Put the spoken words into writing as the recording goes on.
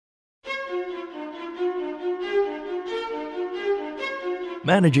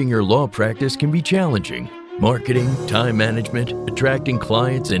Managing your law practice can be challenging. Marketing, time management, attracting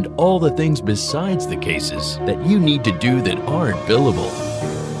clients, and all the things besides the cases that you need to do that aren't billable.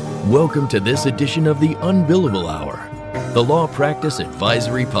 Welcome to this edition of the Unbillable Hour, the Law Practice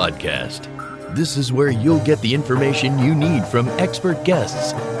Advisory Podcast. This is where you'll get the information you need from expert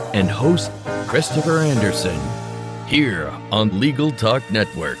guests and host Christopher Anderson, here on Legal Talk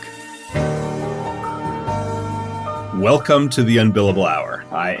Network. Welcome to the Unbillable Hour.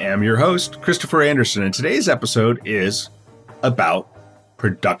 I am your host, Christopher Anderson, and today's episode is about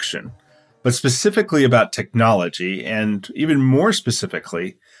production, but specifically about technology, and even more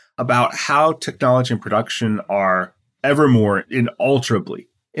specifically, about how technology and production are ever more inalterably,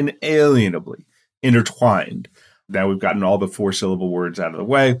 inalienably intertwined. Now we've gotten all the four-syllable words out of the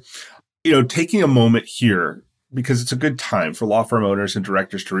way. Taking a moment here, because it's a good time for law firm owners and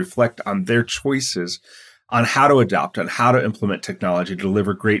directors to reflect on their choices on how to adopt and how to implement technology to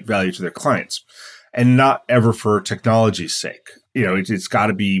deliver great value to their clients, and not ever for technology's sake. It's got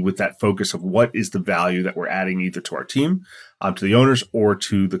to be with that focus of what is the value that we're adding either to our team, to the owners, or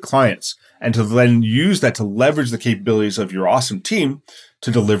to the clients, and to then use that to leverage the capabilities of your awesome team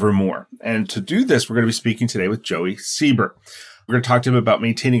to deliver more. And to do this, we're going to be speaking today with Joey Sieber. We're going to talk to him about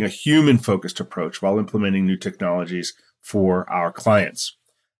maintaining a human-focused approach while implementing new technologies for our clients.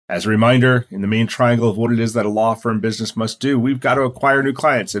 As a reminder, in the main triangle of what it is that a law firm business must do, we've got to acquire new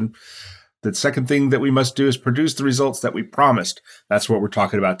clients. And the second thing that we must do is produce the results that we promised. That's what we're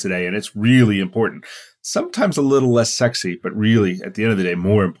talking about today. And it's really important. Sometimes a little less sexy, but really, at the end of the day,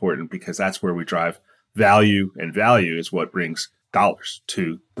 more important, because that's where we drive value, and value is what brings dollars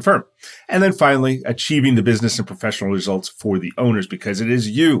to the firm. And then finally, achieving the business and professional results for the owners, because it is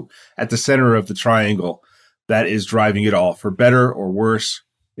you at the center of the triangle that is driving it all. For better or worse,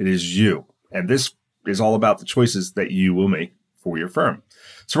 it is you. And this is all about the choices that you will make for your firm.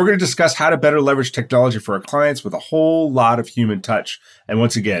 So we're going to discuss how to better leverage technology for our clients with a whole lot of human touch. And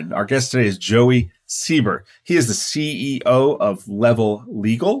once again, our guest today is Joey Sieber. He is the CEO of Level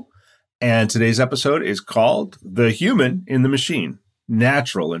Legal. And today's episode is called The Human in the Machine,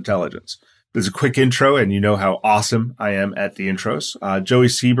 Natural Intelligence. There's a quick intro, and you know how awesome I am at the intros. Joey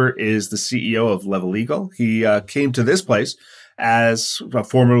Sieber is the CEO of Level Legal. He came to this place as a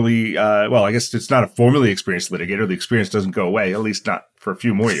formerly, I guess it's not a formerly experienced litigator. The experience doesn't go away, at least not for a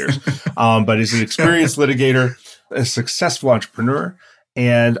few more years. But he's an experienced litigator, a successful entrepreneur,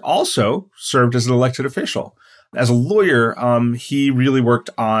 and also served as an elected official. As a lawyer, he really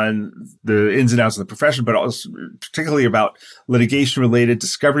worked on the ins and outs of the profession, but also particularly about litigation-related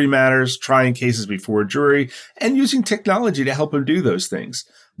discovery matters, trying cases before a jury, and using technology to help him do those things.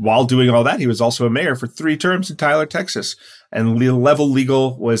 While doing all that, he was also a mayor for 3 terms in Tyler, Texas. And Level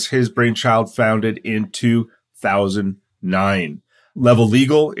Legal was his brainchild, founded in 2009. Level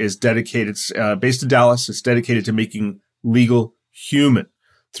Legal is dedicated, based in Dallas. It's dedicated to making legal human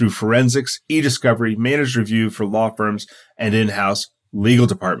through forensics, e-discovery, managed review for law firms, and in-house legal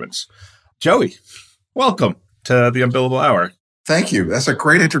departments. Joey, welcome to the Unbillable Hour. Thank you. That's a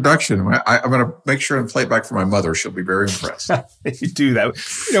great introduction. I'm going to make sure and play it back for my mother. She'll be very impressed. You do that.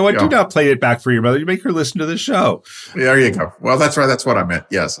 You know what? Do not play it back for your mother. You make her listen to the show. There you go. Well, that's right. That's what I meant.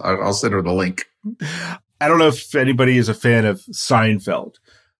 Yes. I'll send her the link. I don't know if anybody is a fan of Seinfeld,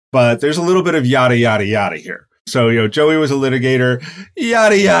 but there's a little bit of yada, yada, yada here. So, Joey was a litigator,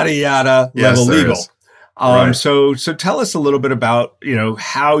 yada, yada, yada, yes, Level Legal. Right. So tell us a little bit about,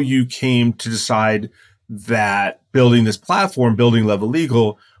 how you came to decide that building this platform, building Level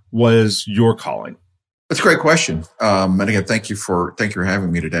Legal, was your calling. That's a great question. And again, thank you for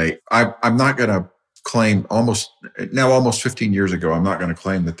having me today. I'm not going to claim almost 15 years ago, I'm not going to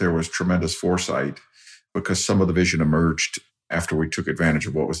claim that there was tremendous foresight, because some of the vision emerged after we took advantage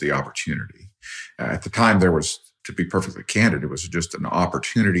of what was the opportunity. At the time, there was, to be perfectly candid, it was just an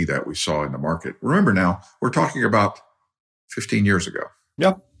opportunity that we saw in the market. Remember now, we're talking about 15 years ago.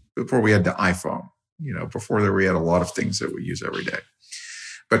 Yep. Before we had the iPhone, before we had a lot of things that we use every day.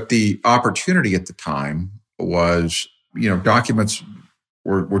 But the opportunity at the time was, documents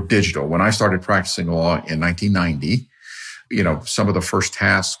were digital. When I started practicing law in 1990, some of the first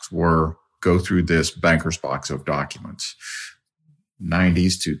tasks were go through this banker's box of documents.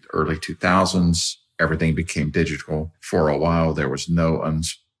 90s to early 2000s, everything became digital. For a while, there was no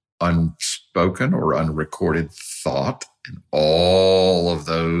unspoken or unrecorded thought in all of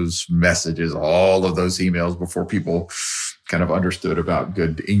those messages, all of those emails before people kind of understood about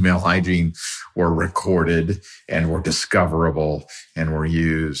good email hygiene were recorded and were discoverable and were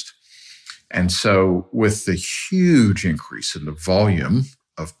used. And so with the huge increase in the volume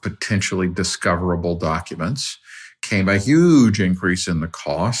of potentially discoverable documents came a huge increase in the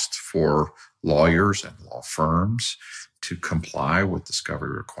cost for lawyers and law firms to comply with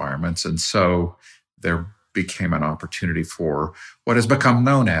discovery requirements. And so there became an opportunity for what has become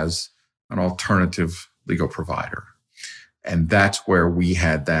known as an alternative legal provider. And that's where we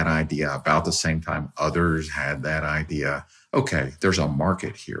had that idea about the same time others had that idea. Okay, there's a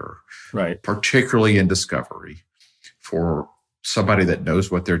market here, right? Particularly in discovery for somebody that knows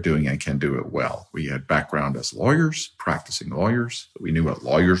what they're doing and can do it well. We had background as lawyers, practicing lawyers. We knew what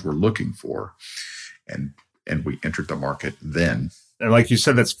lawyers were looking for, and we entered the market then. And like you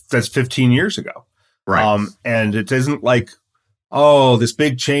said, that's 15 years ago, right? And it isn't like, oh, this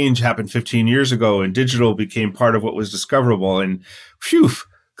big change happened 15 years ago, and digital became part of what was discoverable, and phew,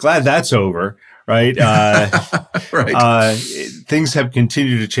 glad that's over, right? Right. Things have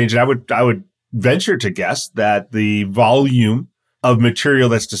continued to change, and I would venture to guess that the volume of material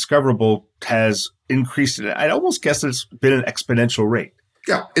that's discoverable has increased. I'd almost guess that it's been an exponential rate.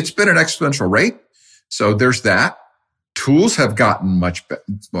 Yeah, it's been an exponential rate. So there's that. Tools have gotten much better.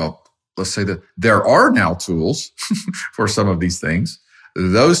 Well, let's say that there are now tools for some of these things.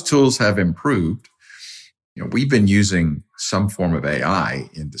 Those tools have improved. We've been using some form of AI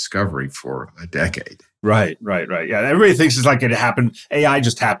in discovery for a decade. Right. Yeah, everybody thinks it's like it happened. AI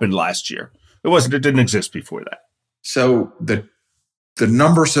just happened last year. It didn't exist before that. So the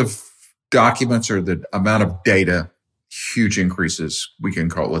numbers of documents or the amount of data, huge increases.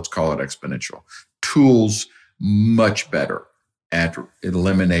 Let's call it exponential. Tools, much better at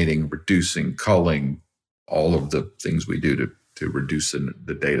eliminating, reducing, culling, all of the things we do to reduce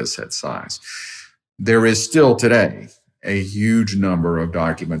the data set size. There is still today a huge number of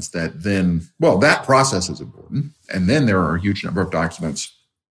documents that process is important. And then there are a huge number of documents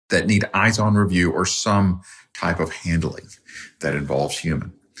that need eyes-on review or some type of handling that involves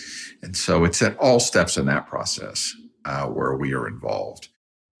human. And so it's at all steps in that process where we are involved.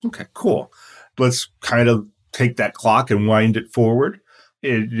 Okay, cool. Let's kind of take that clock and wind it forward.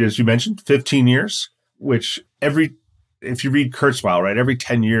 As you mentioned, 15 years, which if you read Kurzweil, right, every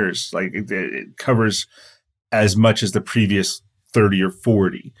 10 years, like it covers as much as the previous 30 or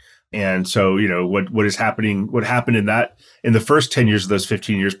 40. And so, what happened in the first 10 years of those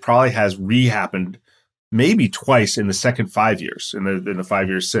 15 years probably has re-happened maybe twice in the second 5 years, in the 5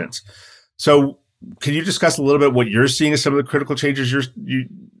 years since. So can you discuss a little bit what you're seeing as some of the critical changes you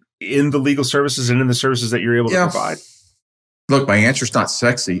in the legal services and in the services that you're able to provide? Look, my answer's not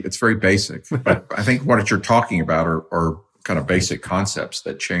sexy. It's very basic. But I think what you're talking about are kind of basic concepts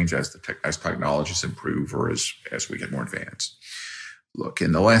that change as technologies improve or as we get more advanced. Look,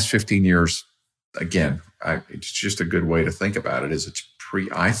 in the last 15 years, again, it's just a good way to think about it is it's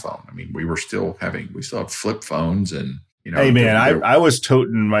pre-iPhone. I mean, we still have flip phones and, Hey man, I was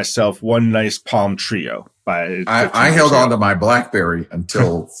toting myself one nice Palm Trio. I held on to my BlackBerry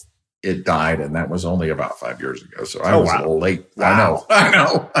until it died, and that was only about 5 years ago. So I was a little late. Wow. I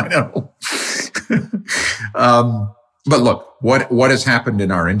know. But look, what has happened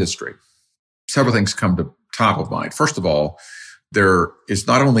in our industry? Several things come to top of mind. First of all, there is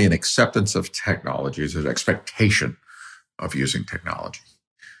not only an acceptance of technology, there's an expectation of using technology.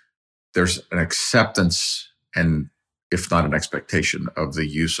 There's an acceptance and, if not an expectation, of the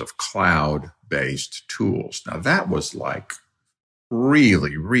use of cloud-based tools. Now, that was like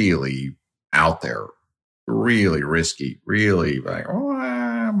really, really out there, really risky, really like,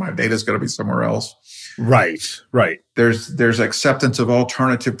 my data's going to be somewhere else. Right. There's acceptance of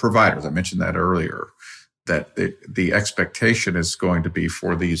alternative providers. I mentioned that earlier, that the expectation is going to be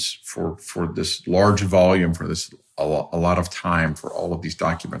for this large volume, for this a lot of time, for all of these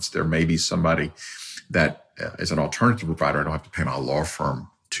documents, there may be somebody that is an alternative provider. I don't have to pay my law firm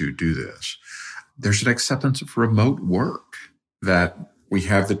to do this. There's an acceptance of remote work, that we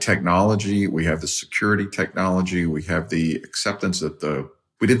have the technology, we have the security technology, we have the acceptance that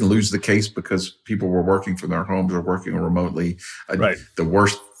we didn't lose the case because people were working from their homes or working remotely. Right. The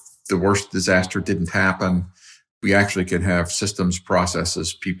worst disaster didn't happen. We actually can have systems,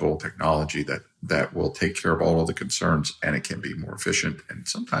 processes, people, technology that will take care of all of the concerns, and it can be more efficient. And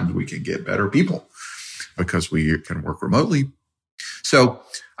sometimes we can get better people because we can work remotely. So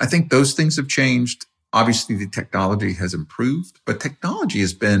I think those things have changed. Obviously, the technology has improved, but technology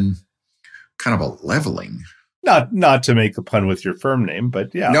has been kind of a leveling. Not to make a pun with your firm name,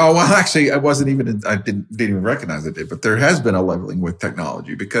 but yeah. No, well, actually, I didn't even recognize it, but there has been a leveling with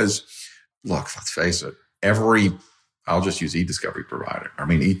technology because, look, let's face it, I'll just use eDiscovery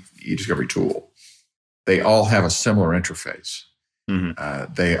eDiscovery tool. They all have a similar interface.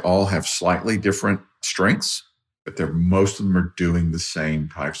 Mm-hmm. They all have slightly different strengths, but most of them are doing the same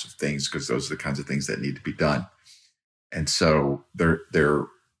types of things because those are the kinds of things that need to be done. And so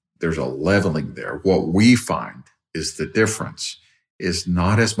there's a leveling there. What we find is the difference is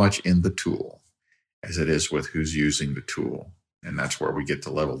not as much in the tool as it is with who's using the tool. And that's where we get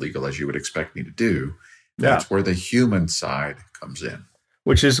to level legal, as you would expect me to do. That's where the human side comes in.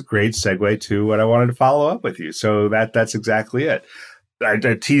 Which is a great segue to what I wanted to follow up with you. So that's exactly it. I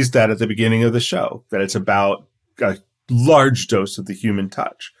teased that at the beginning of the show, that it's about a large dose of the human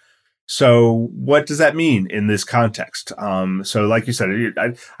touch. So what does that mean in this context? So like you said,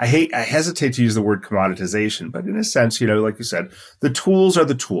 I hesitate to use the word commoditization, but in a sense, like you said, the tools are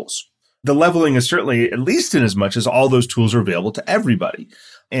the tools. The leveling is certainly, at least in as much as all those tools are available to everybody.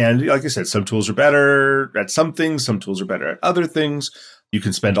 And like I said, some tools are better at some things, some tools are better at other things. You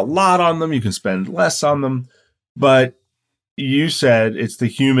can spend a lot on them, you can spend less on them. But you said it's the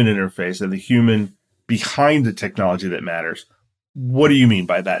human interface and the human behind the technology that matters. What do you mean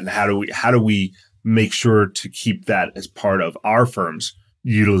by that? And how do we make sure to keep that as part of our firm's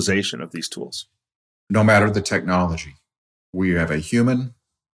utilization of these tools? No matter the technology, we have a human.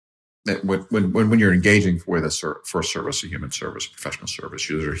 When you're engaging for a service, a human service, professional service,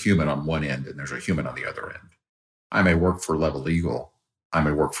 there's a human on one end and there's a human on the other end. I may work for Level Legal. I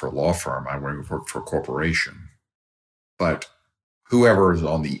may work for a law firm. I may work for a corporation. But whoever is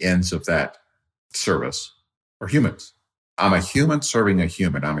on the ends of that service are humans. I'm a human serving a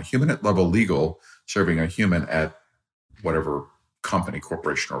human. I'm a human at Level Legal serving a human at whatever company,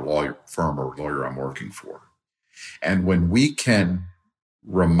 corporation, or lawyer firm or lawyer I'm working for. And when we can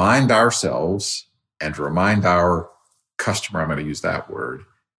remind ourselves and remind our customer, I'm going to use that word,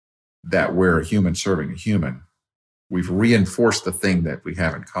 that we're a human serving a human, we've reinforced the thing that we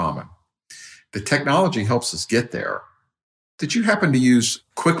have in common. The technology helps us get there. Did you happen to use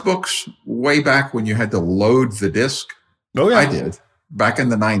QuickBooks way back when you had to load the disk? Oh, yeah. I did, back in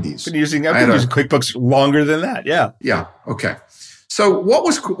the 90s. I've been using QuickBooks longer than that, yeah. Yeah, okay. So what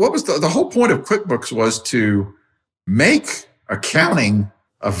was the whole point of QuickBooks was to make accounting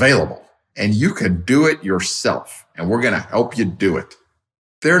available, and you can do it yourself, and we're going to help you do it.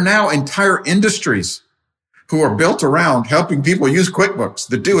 There are now entire industries who are built around helping people use QuickBooks,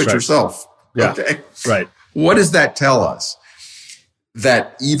 the do-it-yourself. Yeah, okay? Right. What does that tell us?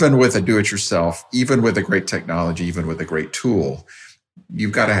 That even with a do-it-yourself, even with a great technology, even with a great tool,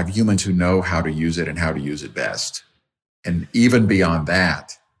 you've got to have humans who know how to use it and how to use it best. And even beyond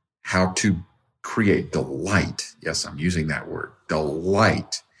that, how to create delight. Yes, I'm using that word,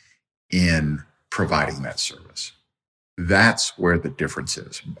 delight in providing that service. That's where the difference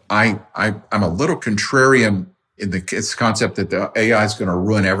is. I'm a little contrarian in this concept that the AI is going to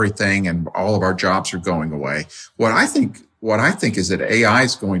ruin everything and all of our jobs are going away. What I think is that AI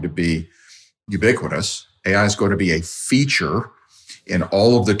is going to be ubiquitous. AI is going to be a feature in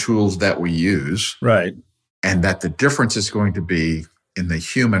all of the tools that we use. Right. And that the difference is going to be in the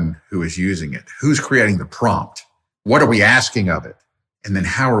human who is using it. Who's creating the prompt? What are we asking of it? And then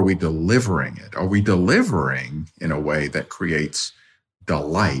how are we delivering it? Are we delivering in a way that creates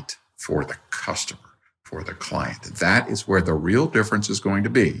delight for the customer, for the client? That is where the real difference is going to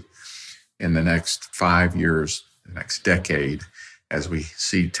be in the next 5 years, the next decade, as we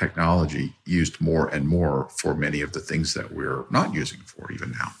see technology used more and more for many of the things that we're not using for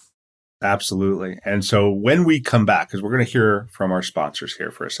even now. Absolutely. And so when we come back, because we're going to hear from our sponsors here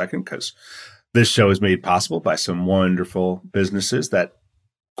for a second, because this show is made possible by some wonderful businesses that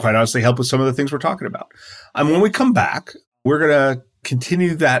quite honestly help with some of the things we're talking about. And when we come back, we're going to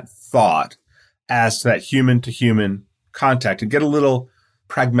continue that thought as to that human to human contact and get a little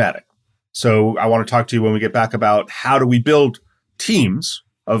pragmatic. So I want to talk to you when we get back about how do we build teams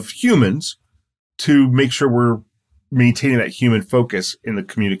of humans to make sure we're maintaining that human focus in the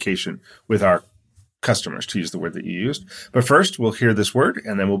communication with our customers, to use the word that you used. But first, we'll hear this word,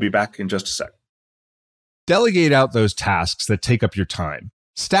 and then we'll be back in just a sec. Delegate out those tasks that take up your time.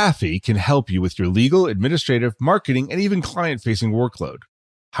 Staffy can help you with your legal, administrative, marketing, and even client-facing workload.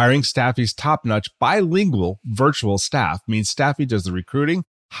 Hiring Staffy's top-notch bilingual virtual staff means Staffy does the recruiting,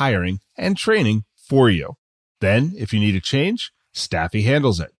 hiring, and training for you. Then, if you need a change, Staffy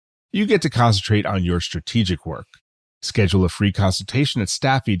handles it. You get to concentrate on your strategic work. Schedule a free consultation at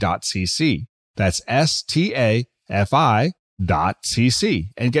staffy.cc. That's STAFI.cc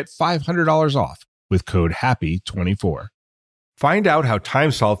and get $500 off with code HAPPY24. Find out how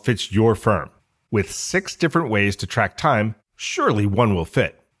TimeSolve fits your firm. With 6 different ways to track time, surely one will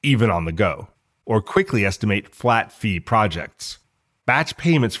fit, even on the go. Or quickly estimate flat fee projects. Batch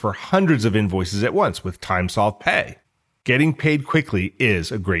payments for hundreds of invoices at once with TimeSolve Pay. Getting paid quickly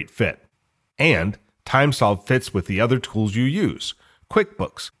is a great fit. And TimeSolve fits with the other tools you use: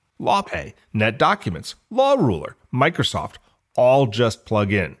 QuickBooks, LawPay, NetDocuments, LawRuler, Microsoft, all just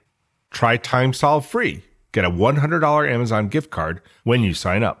plug in. Try TimeSolve free. Get a $100 Amazon gift card when you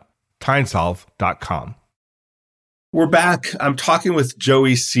sign up. TimeSolve.com. We're back. I'm talking with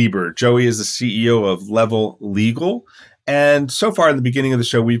Joey Sieber. Joey is the CEO of Level Legal. And so far in the beginning of the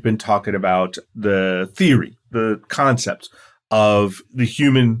show, we've been talking about the theory, the concepts of the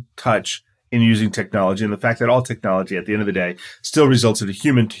human touch in using technology and the fact that all technology at the end of the day still results in a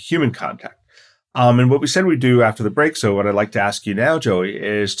human-to-human contact. And what we said we'd do after the break, so what I'd like to ask you now, Joey,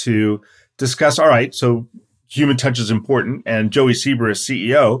 is to discuss, all right, so human touch is important, and Joey Sieber is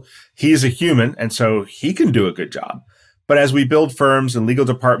CEO. He's a human, and so he can do a good job. But as we build firms and legal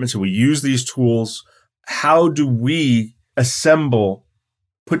departments and we use these tools, how do we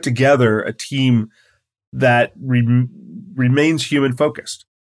put together a team that remains human-focused?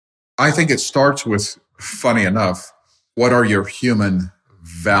 I think it starts with, funny enough, what are your human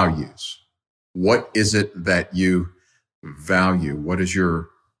values? What is it that you value? What is your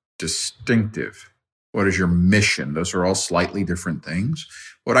distinctive? What is your mission? Those are all slightly different things.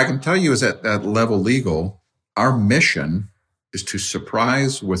 What I can tell you is at Level Legal, our mission is to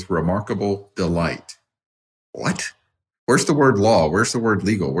surprise with remarkable delight. What? Where's the word law? Where's the word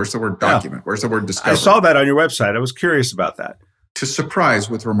legal? Where's the word document? Where's the word discovery? I saw that on your website. I was curious about that. To surprise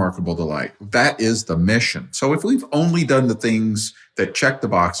with remarkable delight. That is the mission. So if we've only done the things that check the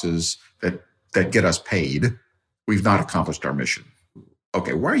boxes that get us paid, we've not accomplished our mission.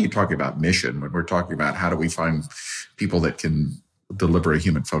 Okay, why are you talking about mission when we're talking about how do we find people that can deliver a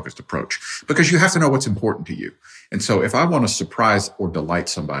human-focused approach? Because you have to know what's important to you. And so if I want to surprise or delight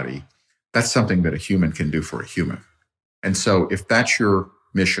somebody, that's something that a human can do for a human. And so if that's your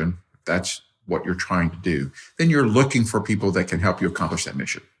mission, if that's what you're trying to do, then you're looking for people that can help you accomplish that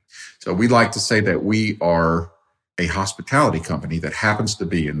mission. So we like to say that we are a hospitality company that happens to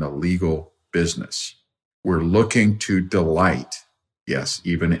be in the legal business. We're looking to delight. Yes,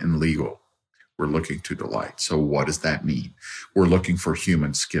 even in legal, we're looking to delight. So what does that mean? We're looking for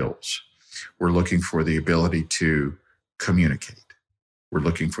human skills. We're looking for the ability to communicate. We're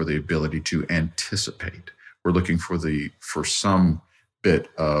looking for the ability to anticipate. We're looking for some bit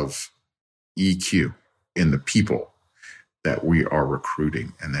of EQ in the people that we are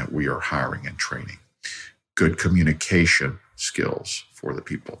recruiting and that we are hiring and training. Good communication skills for the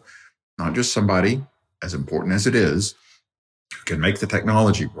people. Not just somebody, as important as it is, who can make the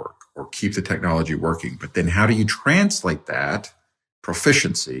technology work or keep the technology working, but then how do you translate that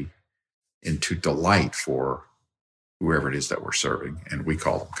proficiency into delight for whoever it is that we're serving? And we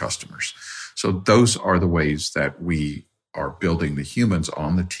call them customers. So those are the ways that we are building the humans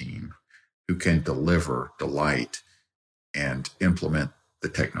on the team who can deliver delight and implement the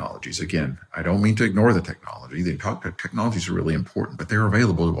technologies. Again, I don't mean to ignore the technology. The technologies are really important, but they're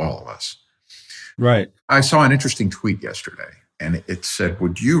available to all of us. Right. I saw an interesting tweet yesterday, and it said,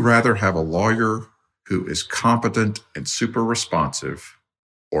 would you rather have a lawyer who is competent and super responsive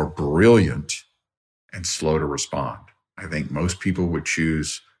or brilliant and slow to respond? I think most people would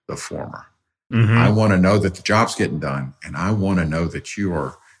choose the former. Mm-hmm. I want to know that the job's getting done, and I want to know that you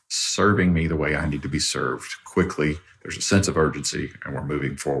are serving me the way I need to be served quickly. There's a sense of urgency, and we're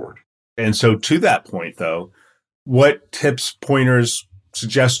moving forward. And so to that point, though, what tips, pointers,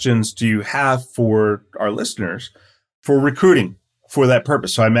 suggestions do you have for our listeners for recruiting for that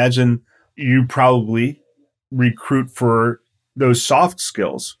purpose? So I imagine you probably recruit for those soft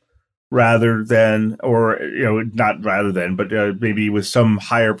skills rather than, or, you know, not rather than, but maybe with some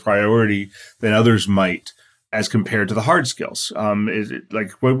higher priority than others might as compared to the hard skills. Is it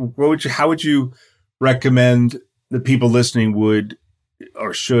like, how would you recommend the people listening would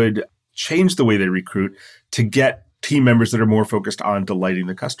or should change the way they recruit to get team members that are more focused on delighting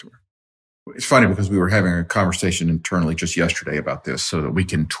the customer? It's funny because we were having a conversation internally just yesterday about this so that we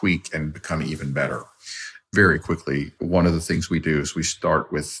can tweak and become even better. Very quickly, one of the things we do is we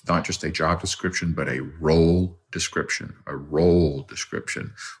start with not just a job description, but a role description,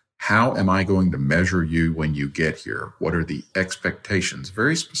 How am I going to measure you when you get here? What are the expectations,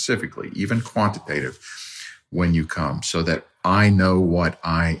 very specifically, even quantitative, when you come, so that I know what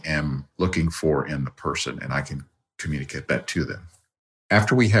I am looking for in the person and I can communicate that to them.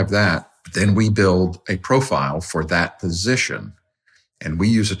 After we have that, then we build a profile for that position. And we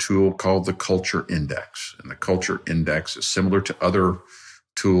use a tool called the Culture Index. And the Culture Index is similar to other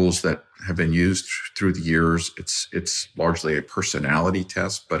tools that have been used through the years. It's largely a personality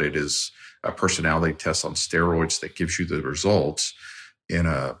test, but it is a personality test on steroids that gives you the results in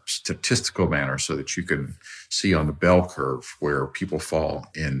a statistical manner so that you can see on the bell curve where people fall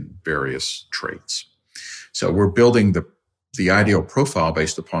in various traits. So we're building the the ideal profile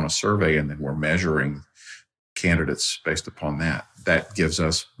based upon a survey, and then we're measuring candidates based upon that. That gives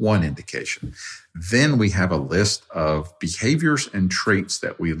us one indication. Then we have a list of behaviors and traits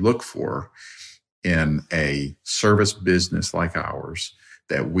that we look for in a service business like ours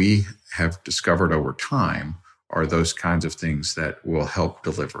that we have discovered over time are those kinds of things that will help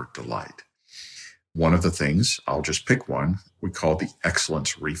deliver delight. One of the things, I'll just pick one, we call the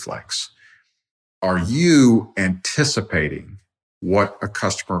excellence reflex. Are you anticipating what a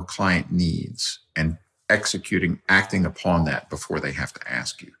customer or client needs and acting upon that before they have to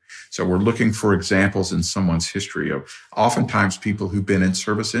ask you? So we're looking for examples in someone's history of oftentimes people who've been in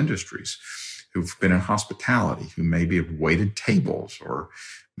service industries, who've been in hospitality, who maybe have waited tables or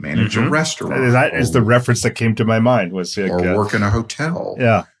managed a restaurant. That is the reference that came to my mind was or work in a hotel.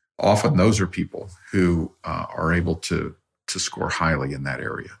 Yeah. Often those are people who are able to score highly in that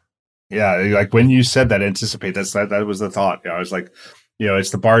area. Yeah, like when you said that, anticipate, that was the thought. I was like,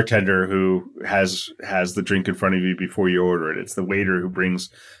 it's the bartender who has the drink in front of you before you order it. It's the waiter who brings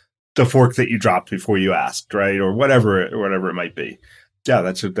the fork that you dropped before you asked, right? Or whatever it might be. Yeah,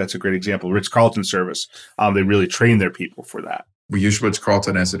 that's a great example. Ritz-Carlton service, they really train their people for that. We use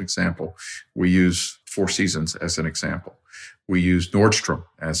Ritz-Carlton as an example. We use Four Seasons as an example. We use Nordstrom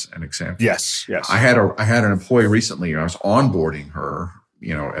as an example. Yes. I had an employee recently. I was onboarding her,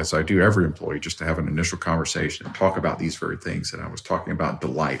 as I do every employee, just to have an initial conversation and talk about these very things. And I was talking about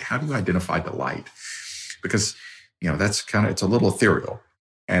delight. How do you identify delight? Because, that's it's a little ethereal.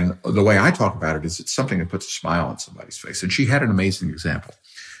 And the way I talk about it is it's something that puts a smile on somebody's face. And she had an amazing example.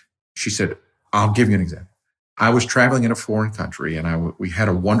 She said, I'll give you an example. I was traveling in a foreign country and we had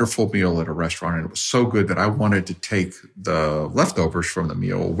a wonderful meal at a restaurant, and it was so good that I wanted to take the leftovers from the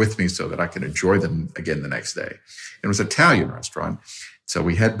meal with me so that I could enjoy them again the next day. It was an Italian restaurant. So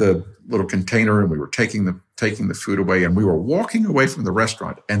we had the little container and we were taking the food away, and we were walking away from the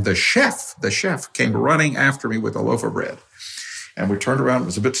restaurant, and the chef came running after me with a loaf of bread. And we turned around and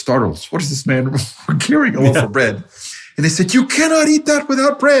was a bit startled. What is this man carrying a loaf of bread? And they said, you cannot eat that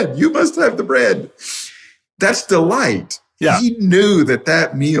without bread. You must have the bread. That's delight. Yeah. He knew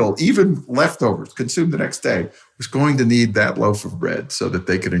that meal, even leftovers consumed the next day, was going to need that loaf of bread so that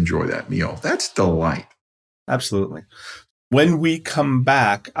they could enjoy that meal. That's delight. Absolutely. When we come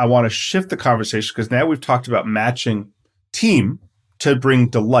back, I want to shift the conversation because now we've talked about matching team to bring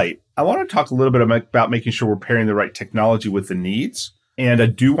delight. I want to talk a little bit about making sure we're pairing the right technology with the needs. And I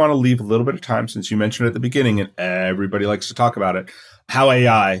do want to leave a little bit of time, since you mentioned at the beginning, and everybody likes to talk about it, how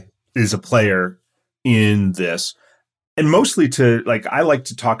AI is a player in this. And mostly I like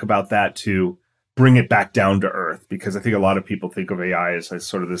to talk about that to bring it back down to earth, because I think a lot of people think of AI as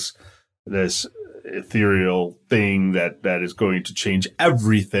sort of this ethereal thing that is going to change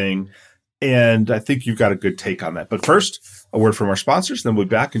everything. And I think you've got a good take on that. But first, a word from our sponsors, then we'll be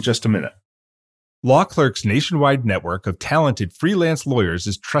back in just a minute. LawClerk's nationwide network of talented freelance lawyers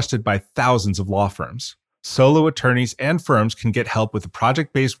is trusted by thousands of law firms. Solo attorneys and firms can get help with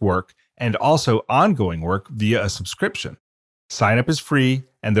project-based work and also ongoing work via a subscription. Sign up is free,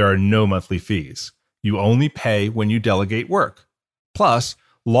 and there are no monthly fees. You only pay when you delegate work. Plus,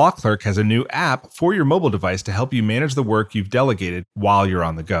 LawClerk has a new app for your mobile device to help you manage the work you've delegated while you're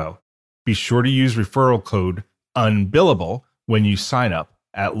on the go. Be sure to use referral code UNBILLABLE when you sign up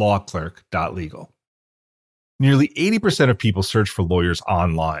at lawclerk.legal. Nearly 80% of people search for lawyers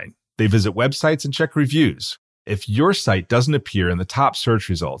online. They visit websites and check reviews. If your site doesn't appear in the top search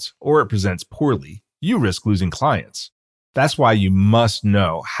results or it presents poorly, you risk losing clients. That's why you must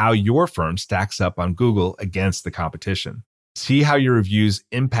know how your firm stacks up on Google against the competition. See how your reviews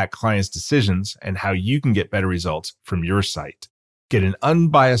impact clients' decisions and how you can get better results from your site. Get an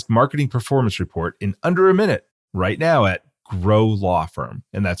unbiased marketing performance report in under a minute right now at Grow Law Firm.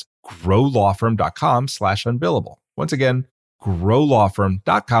 And that's growlawfirm.com/unbillable. Once again,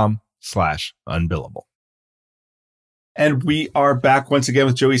 growlawfirm.com/unbillable. And we are back once again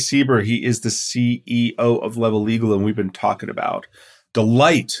with Joey Sieber. He is the CEO of Level Legal, and we've been talking about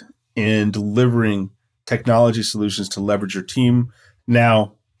delight in delivering technology solutions to leverage your team.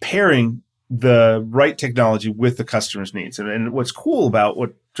 Now, pairing the right technology with the customer's needs. And what's cool about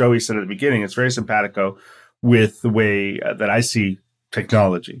what Joey said at the beginning, it's very simpatico with the way that I see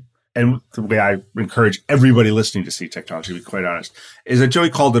technology. And the way I encourage everybody listening to see technology, to be quite honest, is that Joey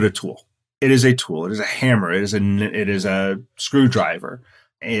called it a tool. It is a tool. It is a hammer. It is a screwdriver.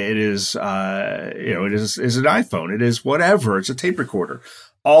 It is an iPhone. It is whatever. It's a tape recorder.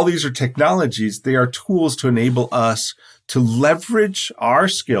 All these are technologies. They are tools to enable us to leverage our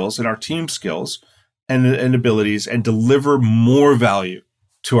skills and our team skills and abilities and deliver more value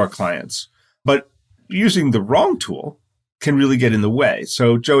to our clients. But using the wrong tool can really get in the way.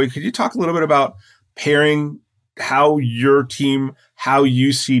 So Joey, could you talk a little bit about pairing, how your team, how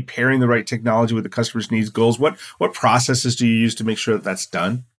you see pairing the right technology with the customer's needs, goals? What processes do you use to make sure that that's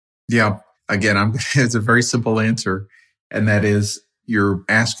done? Yeah. Again, it's a very simple answer. And that is, you're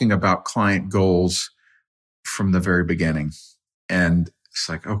asking about client goals from the very beginning. And it's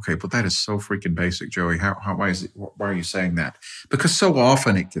like, okay, but that is so freaking basic, Joey. Why are you saying that? Because so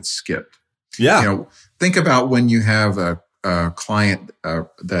often it gets skipped. Yeah. Think about when you have a client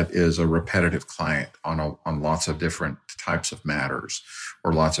that is a repetitive client on lots of different types of matters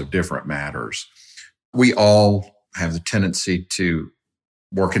or lots of different matters. We all have the tendency to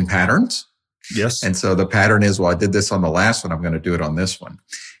work in patterns. Yes. And so the pattern is, well, I did this on the last one, I'm going to do it on this one.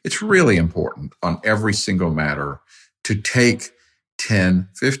 It's really important on every single matter to take 10,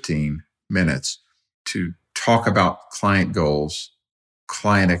 15 minutes to talk about client goals,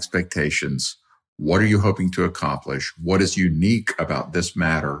 client expectations. What are you hoping to accomplish? What is unique about this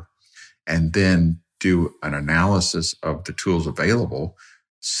matter? And then do an analysis of the tools available.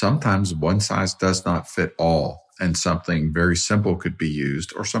 Sometimes one size does not fit all, and something very simple could be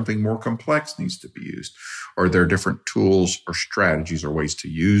used, or something more complex needs to be used. Or there are different tools or strategies or ways to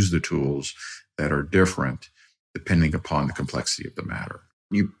use the tools that are different depending upon the complexity of the matter.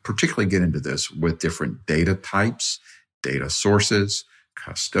 You particularly get into this with different data types, data sources,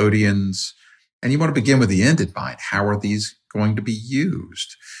 custodians, and you want to begin with the end in mind. How are these going to be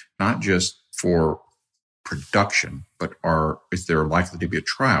used? Not just for production, but is there likely to be a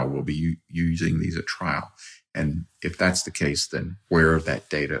trial? We'll be using these at trial. And if that's the case, then where that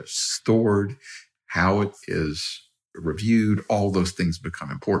data is stored, how it is reviewed, all those things become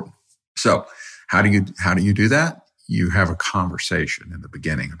important. So how do you do that? You have a conversation in the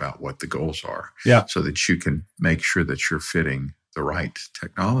beginning about what the goals are, so that you can make sure that you're fitting the right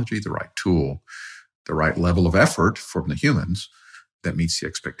technology, the right tool, the right level of effort from the humans that meets the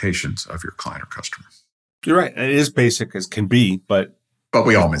expectations of your client or customer. You're right. It is basic as can be, but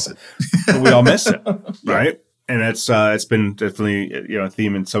we all miss it. We all miss it, right? And it's been definitely a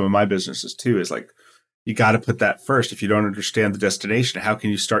theme in some of my businesses too. Is like, you got to put that first. If you don't understand the destination, how can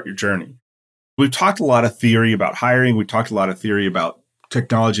you start your journey? We've talked a lot of theory about hiring. We talked a lot of theory about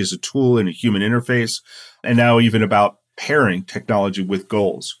technology as a tool in a human interface, and now even about pairing technology with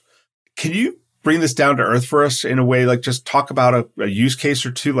goals. Can you bring this down to earth for us in a way, like just talk about a use case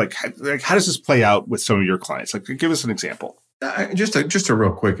or two? Like how does this play out with some of your clients? Like, give us an example. Just a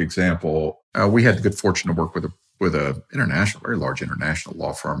real quick example. We had the good fortune to work with a very large international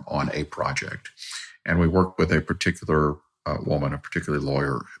law firm on a project, and we worked with a particular woman, a particular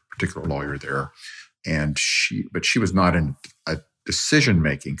lawyer there, and she was not in a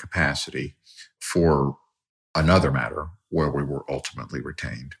decision-making capacity for another matter where we were ultimately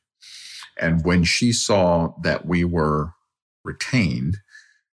retained. And when she saw that we were retained,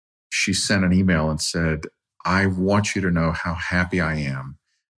 she sent an email and said, I want you to know how happy I am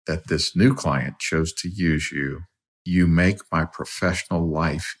that this new client chose to use you. You make my professional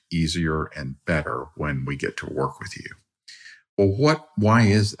life easier and better when we get to work with you. Well, why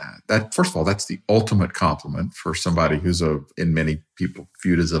is that? That, first of all, that's the ultimate compliment for somebody who's in many people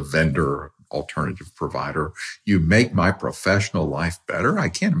viewed as a vendor, alternative provider. You make my professional life better. I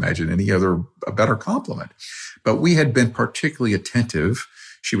can't imagine a better compliment. But we had been particularly attentive.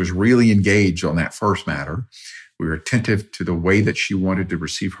 She was really engaged on that first matter. We were attentive to the way that she wanted to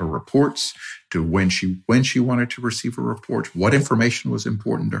receive her reports, to when she wanted to receive her reports, what information was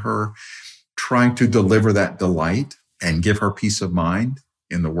important to her, trying to deliver that delight and give her peace of mind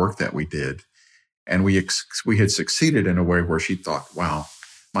in the work that we did. And we had succeeded in a way where she thought, wow,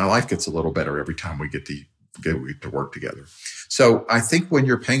 my life gets a little better every time we get to work together. So I think when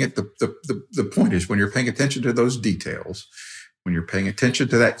you're paying it, the point is when you're paying attention to those details, when you're paying attention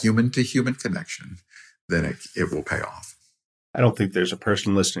to that human-to-human connection, then it will pay off. I don't think there's a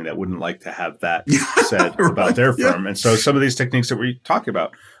person listening that wouldn't like to have that said about their firm. And so some of these techniques that we're talking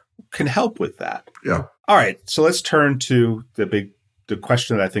about can help with that. Yeah. All right. So let's turn to the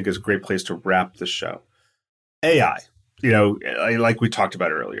question that I think is a great place to wrap the show. AI. Like we talked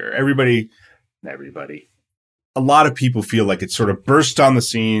about earlier, a lot of people feel like it sort of burst on the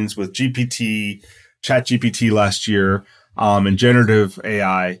scenes with ChatGPT last year, and generative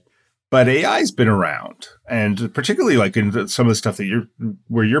AI. But AI's been around, and particularly like in some of the stuff that you're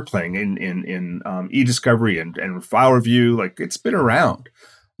playing in e-discovery and file review, like it's been around.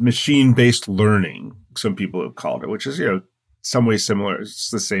 Machine-based learning, some people have called it, which is, some ways similar.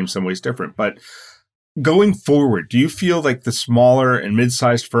 It's the same, some ways different. But going forward, do you feel like the smaller and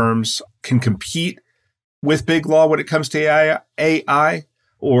mid-sized firms can compete with big law when it comes to AI?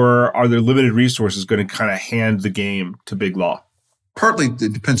 or are there limited resources going to kind of hand the game to big law? Partly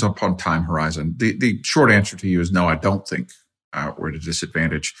it depends upon time horizon. The short answer to you is no, I don't think we're at a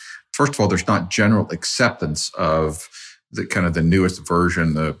disadvantage. First of all, there's not general acceptance of the kind of the newest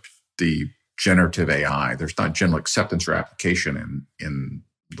version, the generative AI. There's not general acceptance or application in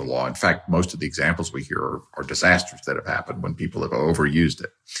the law. In fact, most of the examples we hear are disasters that have happened when people have overused it.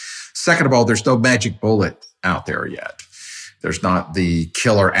 Second of all, there's no magic bullet out there yet. There's not the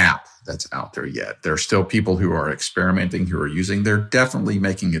killer app that's out there yet. There are still people who are experimenting, who are using. They're definitely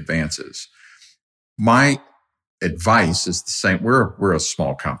making advances. My advice is the same. We're a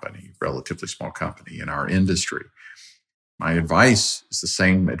small company, relatively small company in our industry. My advice is the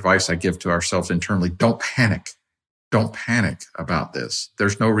same advice I give to ourselves internally. Don't panic. Don't panic about this.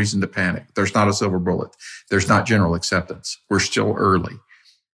 There's no reason to panic. There's not a silver bullet. There's not general acceptance. We're still early.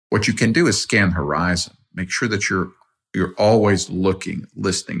 What you can do is scan the horizon. Make sure that you're always looking,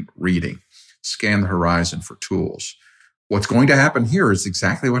 listening, reading. Scan the horizon for tools. What's going to happen here is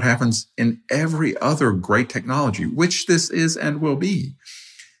exactly what happens in every other great technology, which this is and will be.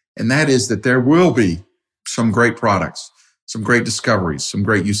 And that is that there will be some great products, some great discoveries, some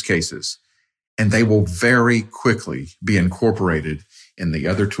great use cases, and they will very quickly be incorporated in the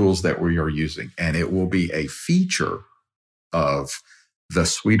other tools that we are using. And it will be a feature of the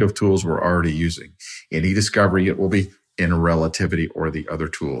suite of tools we're already using. In eDiscovery, it will be in Relativity or the other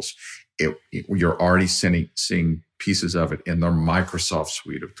tools. You're already seeing pieces of it in the Microsoft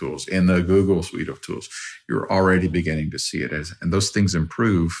suite of tools, in the Google suite of tools. You're already beginning to see it and those things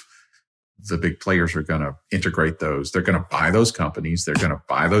improve. The big players are going to integrate those. They're going to buy those companies. They're going to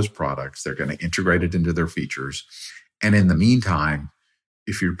buy those products. They're going to integrate it into their features. And in the meantime,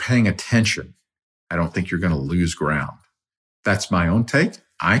 if you're paying attention, I don't think you're going to lose ground. That's my own take.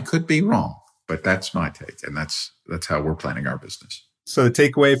 I could be wrong, but that's my take. And that's how we're planning our business. So the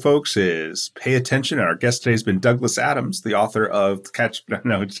takeaway, folks, is pay attention. Our guest today has been Douglas Adams, the author of Hitchhiker's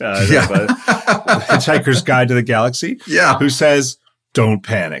Guide to the Galaxy, who says, don't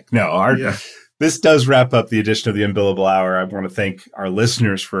panic. This does wrap up the edition of the Unbillable Hour. I want to thank our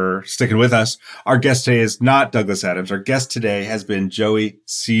listeners for sticking with us. Our guest today is not Douglas Adams. Our guest today has been Joey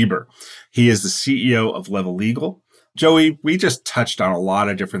Sieber. He is the CEO of Level Legal. Joey, we just touched on a lot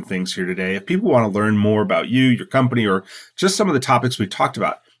of different things here today. If people want to learn more about you, your company, or just some of the topics we talked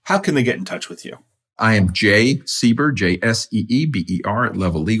about, how can they get in touch with you? I am Jay Sieber, J-S-E-E-B-E-R at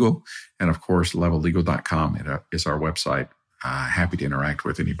Level Legal. And of course, levellegal.com is our website. Happy to interact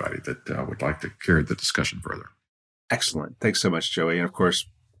with anybody that would like to carry the discussion further. Excellent. Thanks so much, Joey. And of course,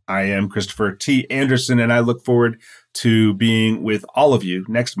 I am Christopher T. Anderson, and I look forward to being with all of you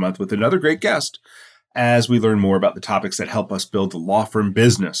next month with another great guest as we learn more about the topics that help us build the law firm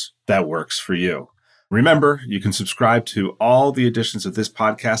business that works for you. Remember, you can subscribe to all the editions of this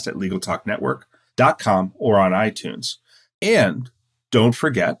podcast at LegalTalkNetwork.com or on iTunes. And don't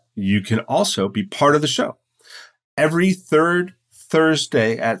forget, you can also be part of the show. Every third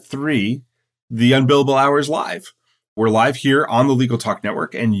Thursday at 3, the Unbillable Hour is live. We're live here on the Legal Talk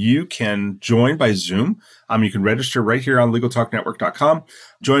Network, and you can join by Zoom. You can register right here on LegalTalkNetwork.com,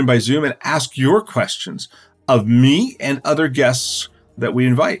 join by Zoom, and ask your questions of me and other guests that we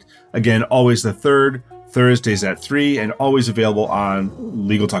invite. Again, always the third Thursdays at 3, and always available on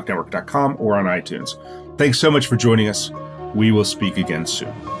LegalTalkNetwork.com or on iTunes. Thanks so much for joining us. We will speak again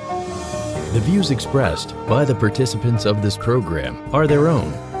soon. The views expressed by the participants of this program are their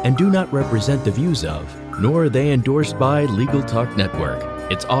own and do not represent the views of, nor are they endorsed by Legal Talk Network,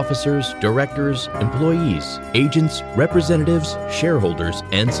 its officers, directors, employees, agents, representatives, shareholders,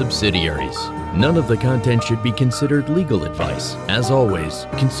 and subsidiaries. None of the content should be considered legal advice. As always,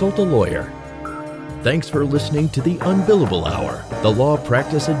 consult a lawyer. Thanks for listening to the Unbillable Hour, the Law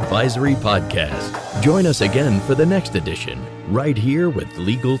Practice Advisory Podcast. Join us again for the next edition, right here with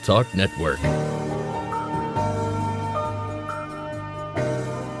Legal Talk Network.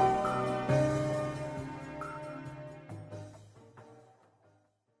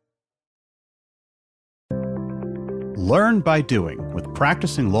 Learn by doing with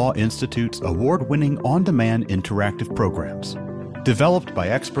Practicing Law Institute's award-winning on-demand interactive programs. Developed by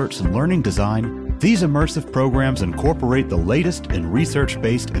experts in learning design, these immersive programs incorporate the latest in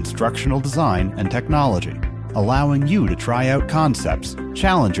research-based instructional design and technology, allowing you to try out concepts,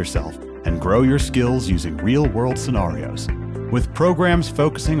 challenge yourself, and grow your skills using real-world scenarios. With programs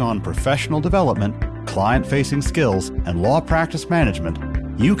focusing on professional development, client-facing skills, and law practice management,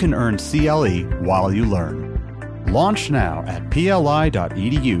 you can earn CLE while you learn. Launch now at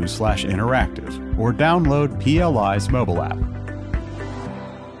pli.edu/interactive or download PLI's mobile app.